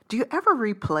Do you ever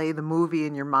replay the movie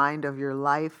in your mind of your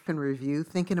life in review,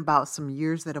 thinking about some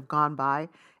years that have gone by?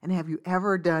 And have you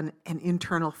ever done an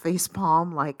internal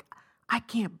facepalm like, I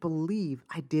can't believe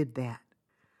I did that?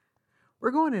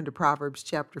 We're going into Proverbs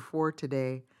chapter 4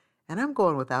 today, and I'm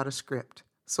going without a script.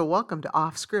 So welcome to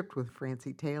Off Script with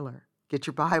Francie Taylor. Get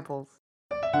your Bibles.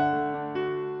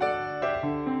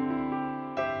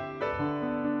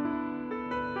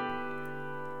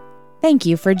 Thank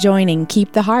you for joining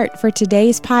Keep the Heart for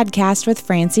today's podcast with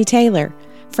Francie Taylor.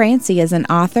 Francie is an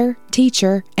author,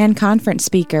 teacher, and conference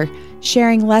speaker.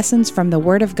 Sharing lessons from the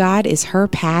Word of God is her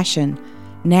passion.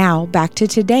 Now, back to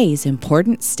today's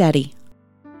important study.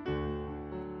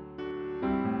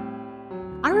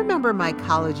 I remember my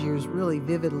college years really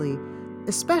vividly,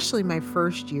 especially my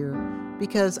first year,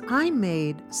 because I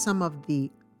made some of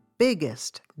the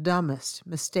biggest, dumbest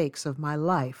mistakes of my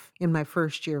life in my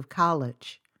first year of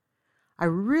college. I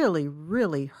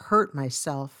really hurt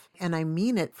myself, and I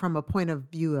mean it from a point of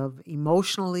view of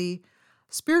emotionally.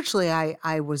 Spiritually,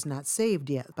 I was not saved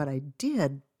yet, but I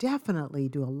did definitely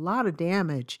do a lot of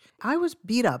damage. I was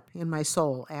beat up in my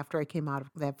soul after I came out of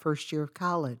that first year of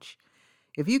college.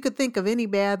 If you could think of any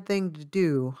bad thing to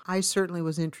do, I certainly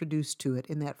was introduced to it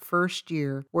in that first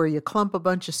year where you clump a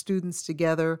bunch of students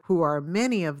together who are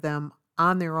many of them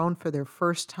on their own for their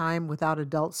first time without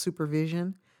adult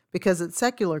supervision. Because at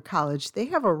secular college, they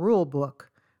have a rule book,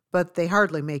 but they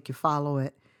hardly make you follow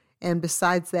it. And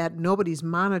besides that, nobody's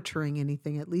monitoring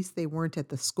anything. At least they weren't at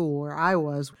the school where I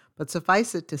was. But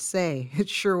suffice it to say, it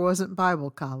sure wasn't Bible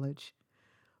college.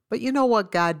 But you know what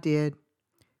God did?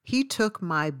 He took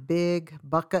my big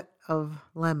bucket of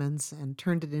lemons and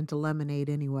turned it into lemonade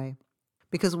anyway.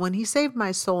 Because when he saved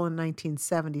my soul in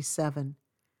 1977,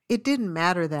 it didn't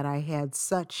matter that I had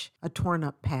such a torn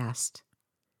up past.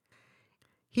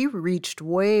 He reached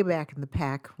way back in the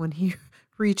pack when he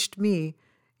reached me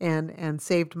and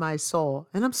saved my soul.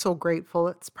 And I'm so grateful.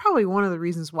 It's probably one of the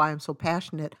reasons why I'm so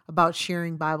passionate about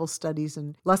sharing Bible studies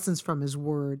and lessons from his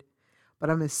word. But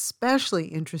I'm especially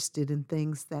interested in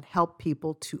things that help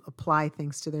people to apply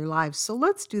things to their lives. So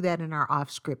let's do that in our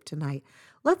off script tonight.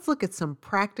 Let's look at some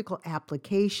practical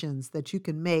applications that you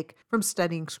can make from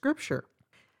studying Scripture.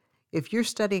 If you're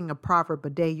studying a proverb a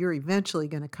day, you're eventually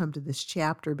going to come to this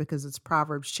chapter because it's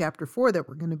Proverbs chapter 4 that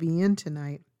we're going to be in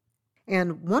tonight.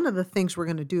 And one of the things we're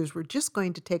going to do is we're just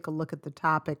going to take a look at the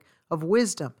topic of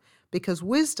wisdom, because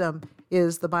wisdom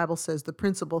is, the Bible says, the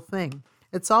principal thing.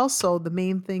 It's also the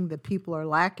main thing that people are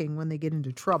lacking when they get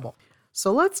into trouble.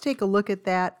 So let's take a look at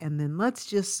that, and then let's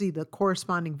just see the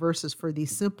corresponding verses for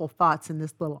these simple thoughts in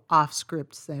this little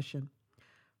off-script session.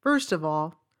 First of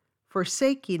all,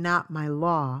 forsake ye not my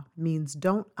law means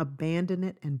don't abandon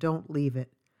it and don't leave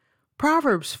it.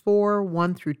 Proverbs 4,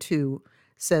 1 through 2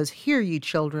 says, Hear ye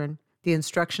children, the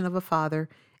instruction of a father,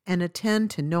 and attend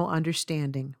to no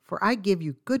understanding, for I give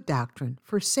you good doctrine,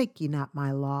 forsake ye not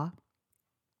my law.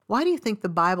 Why do you think the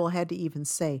Bible had to even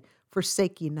say,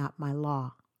 forsake ye not my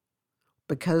law?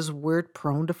 Because we're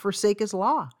prone to forsake his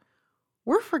law.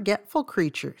 We're forgetful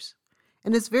creatures,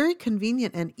 and it's very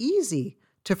convenient and easy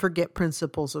to forget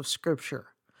principles of Scripture.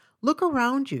 Look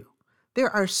around you.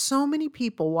 There are so many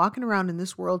people walking around in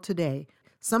this world today.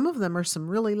 Some of them are some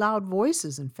really loud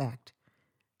voices, in fact.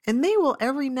 And they will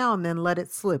every now and then let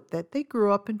it slip that they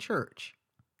grew up in church.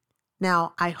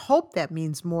 Now, I hope that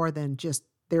means more than just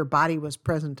their body was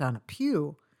present on a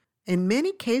pew. In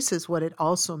many cases, what it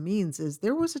also means is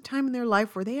there was a time in their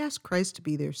life where they asked Christ to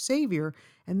be their Savior,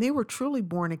 and they were truly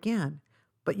born again.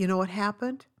 But you know what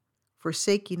happened?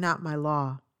 Forsake ye not my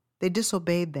law. They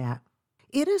disobeyed that.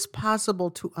 It is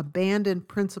possible to abandon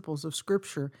principles of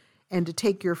Scripture and to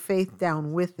take your faith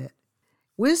down with it.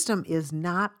 Wisdom is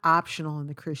not optional in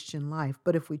the Christian life,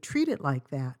 but if we treat it like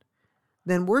that,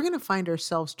 then we're going to find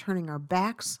ourselves turning our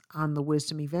backs on the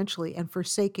wisdom eventually and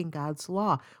forsaking God's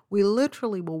law. We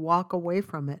literally will walk away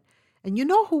from it. And you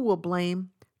know who will blame?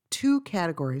 Two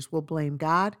categories. We'll blame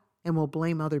God and we'll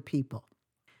blame other people.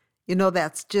 You know,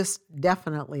 that's just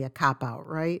definitely a cop-out,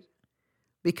 right?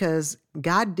 Because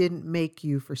God didn't make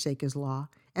you forsake his law,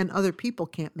 and other people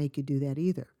can't make you do that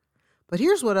either. But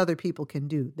here's what other people can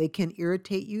do. They can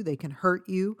irritate you, they can hurt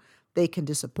you, they can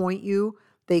disappoint you,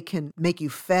 they can make you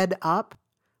fed up.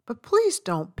 But please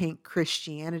don't paint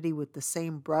Christianity with the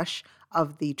same brush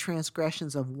of the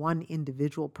transgressions of one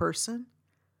individual person.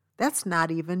 That's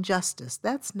not even justice.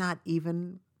 That's not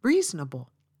even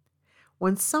reasonable.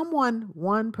 When someone,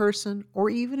 one person, or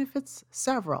even if it's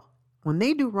several, when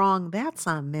they do wrong, that's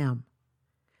on them.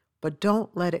 But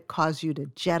don't let it cause you to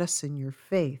jettison your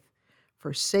faith.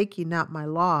 Forsake ye not my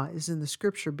law is in the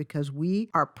Scripture because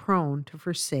we are prone to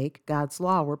forsake God's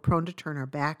law. We're prone to turn our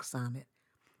backs on it.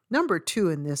 Number 2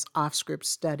 in this off-script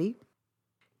study,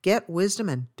 get wisdom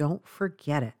and don't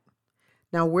forget it.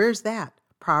 Now, where's that?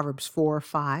 Proverbs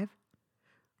 4:5.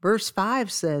 Verse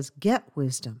 5 says, get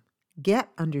wisdom, get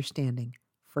understanding,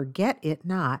 forget it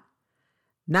not,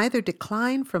 neither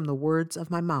decline from the words of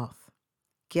my mouth.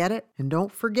 Get it and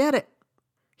don't forget it.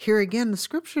 Here again, the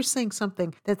scripture is saying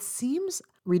something that seems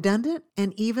redundant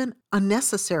and even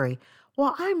unnecessary.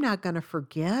 Well, I'm not going to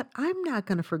forget. I'm not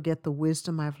going to forget the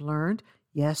wisdom I've learned.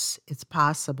 Yes, it's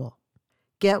possible.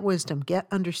 Get wisdom, get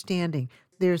understanding.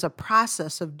 There's a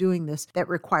process of doing this that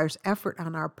requires effort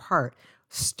on our part.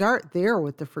 Start there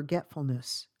with the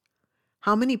forgetfulness.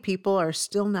 How many people are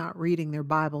still not reading their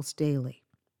Bibles daily?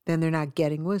 Then they're not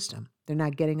getting wisdom. They're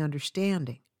not getting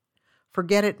understanding.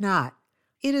 Forget it not.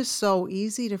 It is so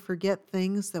easy to forget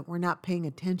things that we're not paying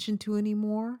attention to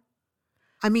anymore.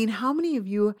 I mean, how many of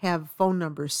you have phone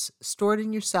numbers stored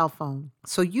in your cell phone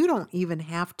so you don't even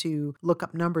have to look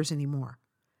up numbers anymore?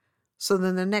 So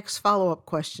then the next follow-up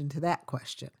question to that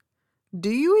question, do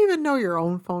you even know your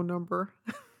own phone number?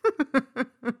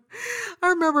 I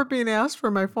remember being asked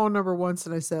for my phone number once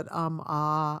and I said,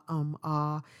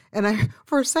 And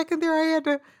for a second there, I had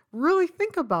to really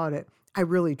think about it. I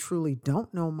really, truly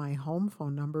don't know my home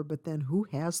phone number, but then who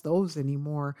has those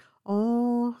anymore?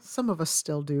 Oh, some of us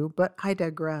still do, but I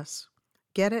digress.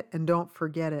 Get it and don't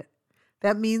forget it.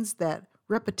 That means that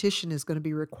repetition is going to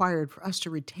be required for us to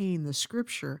retain the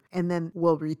scripture, and then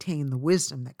we'll retain the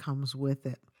wisdom that comes with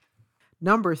it.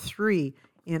 Number 3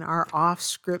 in our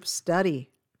off-script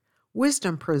study,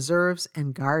 wisdom preserves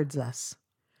and guards us.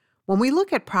 When we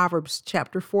look at Proverbs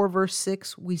chapter 4, verse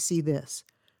 6, we see this.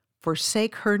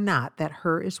 Forsake her not, that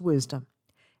her is wisdom,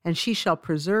 and she shall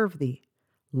preserve thee.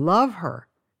 Love her,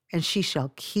 and she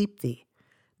shall keep thee.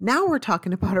 Now we're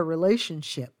talking about a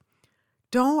relationship.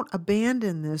 Don't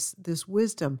abandon this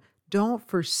wisdom. Don't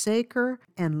forsake her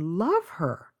and love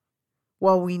her.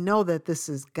 Well, we know that this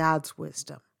is God's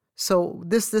wisdom. So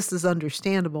this is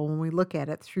understandable when we look at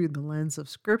it through the lens of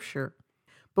Scripture.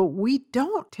 But we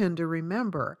don't tend to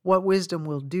remember what wisdom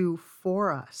will do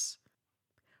for us.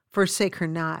 Forsake her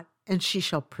not, and she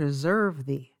shall preserve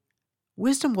thee.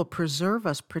 Wisdom will preserve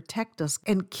us, protect us,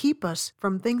 and keep us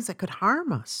from things that could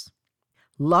harm us.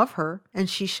 Love her, and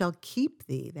she shall keep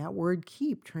thee. That word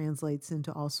keep translates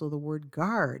into also the word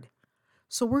guard.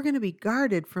 So we're going to be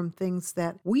guarded from things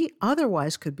that we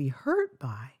otherwise could be hurt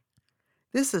by.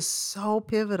 This is so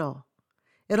pivotal.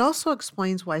 It also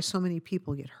explains why so many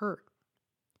people get hurt.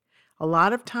 A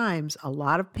lot of times, a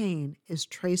lot of pain is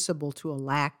traceable to a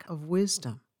lack of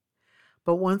wisdom.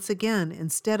 But once again,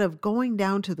 instead of going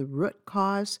down to the root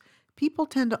cause, people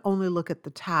tend to only look at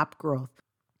the top growth.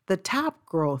 The top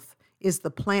growth is the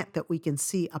plant that we can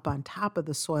see up on top of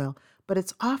the soil, but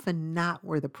it's often not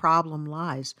where the problem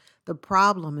lies. The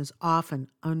problem is often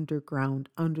underground,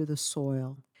 under the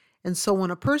soil. And so when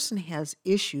a person has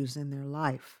issues in their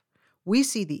life, we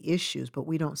see the issues, but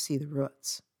we don't see the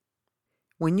roots.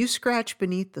 When you scratch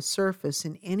beneath the surface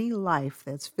in any life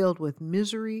that's filled with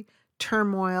misery,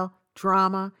 turmoil,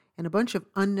 drama, and a bunch of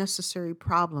unnecessary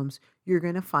problems, you're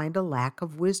going to find a lack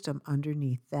of wisdom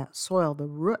underneath that soil. The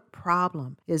root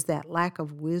problem is that lack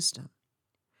of wisdom.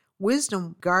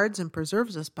 Wisdom guards and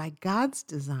preserves us by God's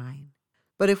design.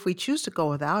 But if we choose to go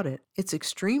without it, it's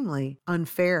extremely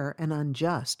unfair and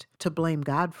unjust to blame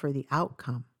God for the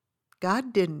outcome.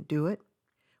 God didn't do it.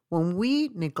 When we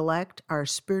neglect our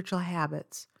spiritual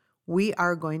habits, we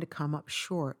are going to come up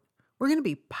short. We're going to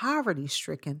be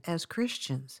poverty-stricken as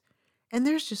Christians. And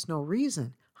there's just no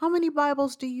reason. How many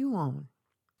Bibles do you own?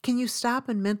 Can you stop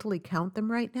and mentally count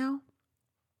them right now?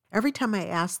 Every time I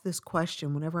ask this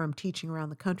question, whenever I'm teaching around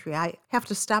the country, I have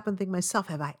to stop and think myself,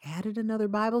 have I added another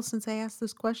Bible since I asked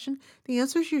this question? The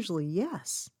answer is usually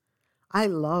yes. I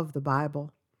love the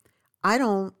Bible. I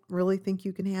don't really think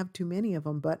you can have too many of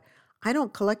them, but I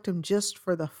don't collect them just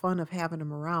for the fun of having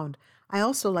them around. I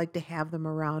also like to have them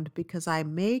around because I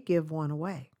may give one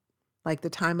away. Like the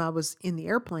time I was in the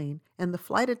airplane and the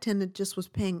flight attendant just was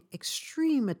paying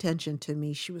extreme attention to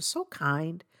me. She was so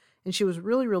kind and she was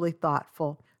really, really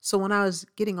thoughtful. So when I was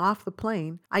getting off the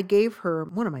plane, I gave her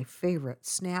one of my favorite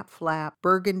snap flap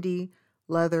burgundy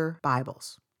leather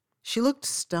Bibles. She looked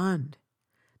stunned.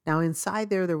 Now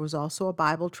inside there was also a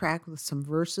Bible tract with some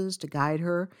verses to guide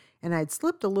her, and I'd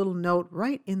slipped a little note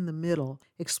right in the middle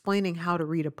explaining how to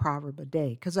read a proverb a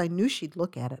day because I knew she'd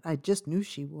look at it. I just knew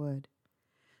she would.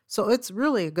 So it's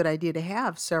really a good idea to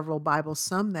have several Bibles,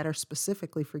 some that are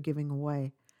specifically for giving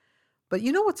away. But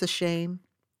you know what's a shame?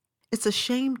 It's a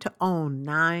shame to own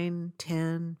 9,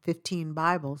 10, 15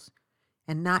 Bibles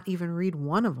and not even read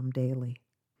one of them daily.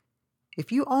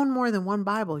 If you own more than one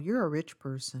Bible, you're a rich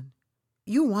person.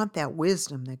 You want that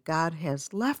wisdom that God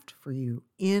has left for you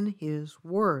in His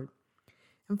Word.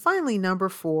 And finally, number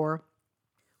 4,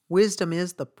 wisdom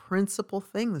is the principal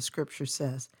thing, the Scripture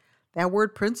says. That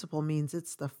word principal means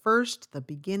it's the first, the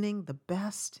beginning, the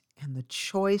best, and the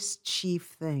choice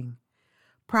chief thing.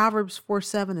 Proverbs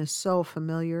 4:7 is so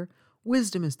familiar.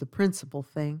 Wisdom is the principal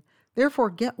thing. Therefore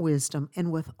get wisdom,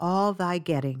 and with all thy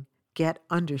getting, get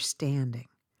understanding.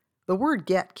 The word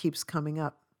get keeps coming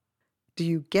up. Do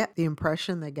you get the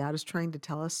impression that God is trying to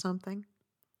tell us something?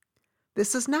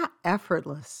 This is not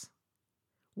effortless.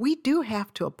 We do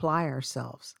have to apply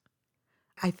ourselves.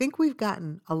 I think we've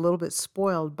gotten a little bit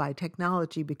spoiled by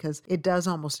technology because it does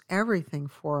almost everything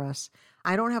for us.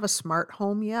 I don't have a smart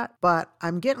home yet, but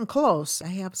I'm getting close. I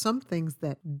have some things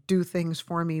that do things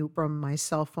for me from my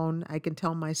cell phone. I can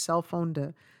tell my cell phone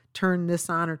to turn this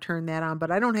on or turn that on,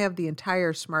 but I don't have the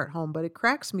entire smart home. But it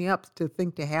cracks me up to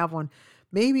think to have one.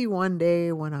 Maybe one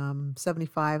day when I'm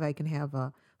 75, I can have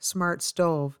a smart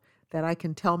stove that I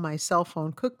can tell my cell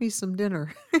phone, cook me some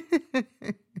dinner.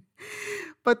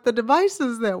 But the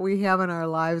devices that we have in our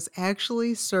lives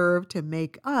actually serve to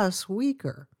make us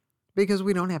weaker because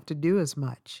we don't have to do as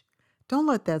much. Don't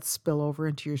let that spill over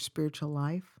into your spiritual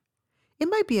life. It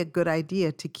might be a good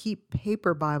idea to keep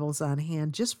paper Bibles on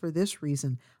hand just for this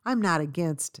reason. I'm not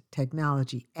against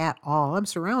technology at all. I'm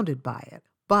surrounded by it.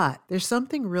 But there's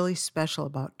something really special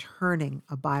about turning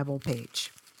a Bible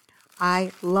page.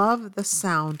 I love the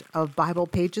sound of Bible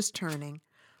pages turning.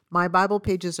 My Bible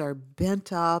pages are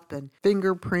bent up and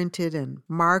fingerprinted and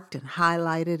marked and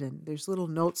highlighted, and there's little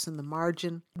notes in the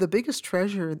margin. The biggest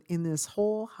treasure in this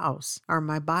whole house are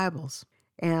my Bibles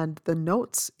and the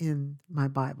notes in my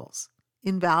Bibles.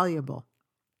 Invaluable.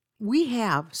 We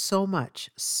have so much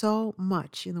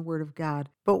in the Word of God,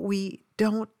 but we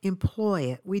don't employ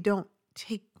it. We don't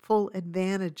take full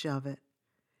advantage of it.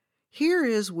 Here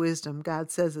is wisdom.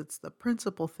 God says it's the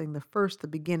principal thing, the first, the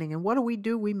beginning. And what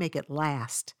do? We make it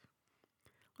last.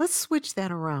 Let's switch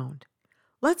that around.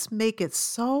 Let's make it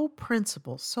so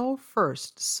principal, so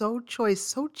first, so choice,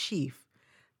 so chief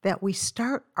that we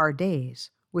start our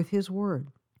days with His Word.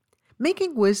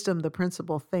 Making wisdom the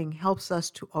principal thing helps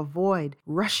us to avoid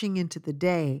rushing into the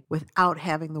day without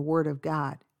having the Word of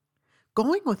God.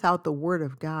 Going without the Word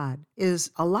of God is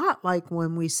a lot like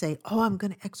when we say, I'm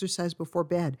going to exercise before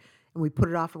bed. And we put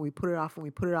it off and we put it off and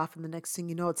we put it off. And the next thing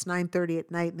you know, it's 9:30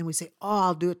 at night. And then we say,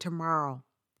 I'll do it tomorrow.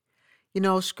 You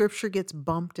know, Scripture gets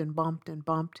bumped and bumped and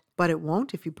bumped, but it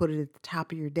won't if you put it at the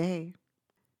top of your day.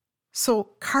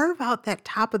 So carve out that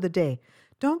top of the day.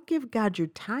 Don't give God your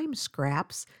time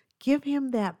scraps. Give Him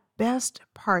that best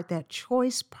part, that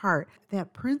choice part,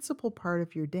 that principal part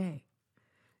of your day.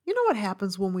 You know what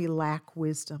happens when we lack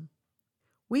wisdom?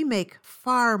 We make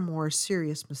far more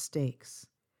serious mistakes.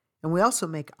 And we also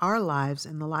make our lives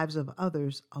and the lives of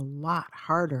others a lot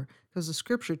harder because the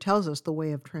Scripture tells us the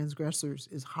way of transgressors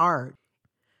is hard.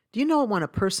 Do you know when a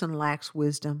person lacks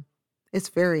wisdom, it's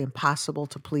very impossible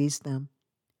to please them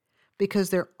because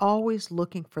they're always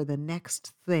looking for the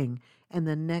next thing and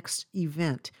the next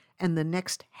event and the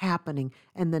next happening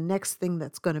and the next thing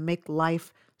that's going to make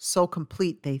life so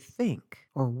complete they think,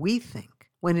 or we think,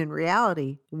 when in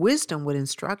reality, wisdom would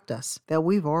instruct us that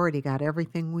we've already got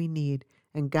everything we need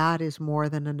and God is more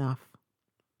than enough.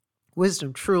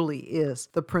 Wisdom truly is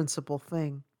the principal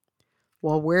thing.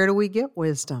 Well, where do we get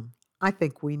wisdom? I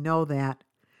think we know that.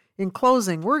 In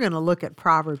closing, we're going to look at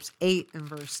Proverbs 8 and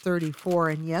verse 34.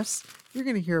 And yes, you're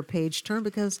going to hear a page turn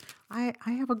because I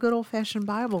have a good old-fashioned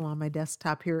Bible on my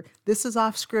desktop here. This is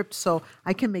off script, so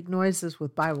I can make noises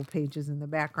with Bible pages in the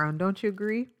background. Don't you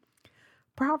agree?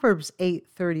 Proverbs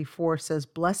 8:34 says,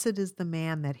 "Blessed is the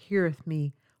man that heareth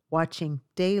me, watching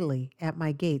daily at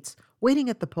my gates, waiting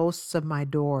at the posts of my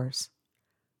doors."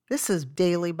 This is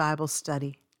daily Bible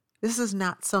study. This is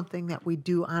not something that we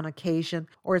do on occasion,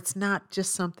 or it's not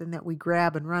just something that we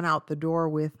grab and run out the door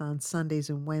with on Sundays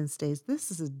and Wednesdays.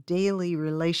 This is a daily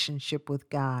relationship with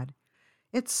God.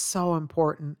 It's so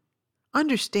important.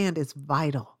 Understand it's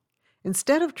vital.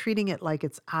 Instead of treating it like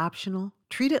it's optional,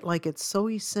 treat it like it's so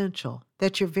essential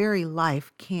that your very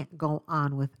life can't go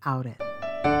on without it.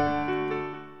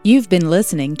 You've been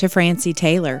listening to Francie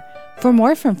Taylor. For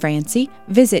more from Francie,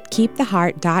 visit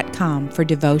keeptheheart.com for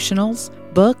devotionals,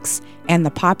 books, and the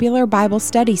popular Bible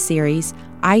study series,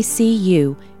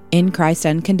 ICU, In Christ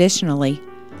Unconditionally.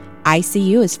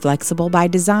 ICU is flexible by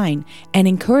design and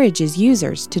encourages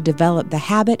users to develop the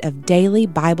habit of daily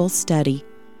Bible study.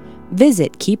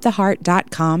 Visit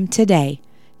keeptheheart.com today.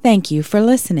 Thank you for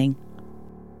listening.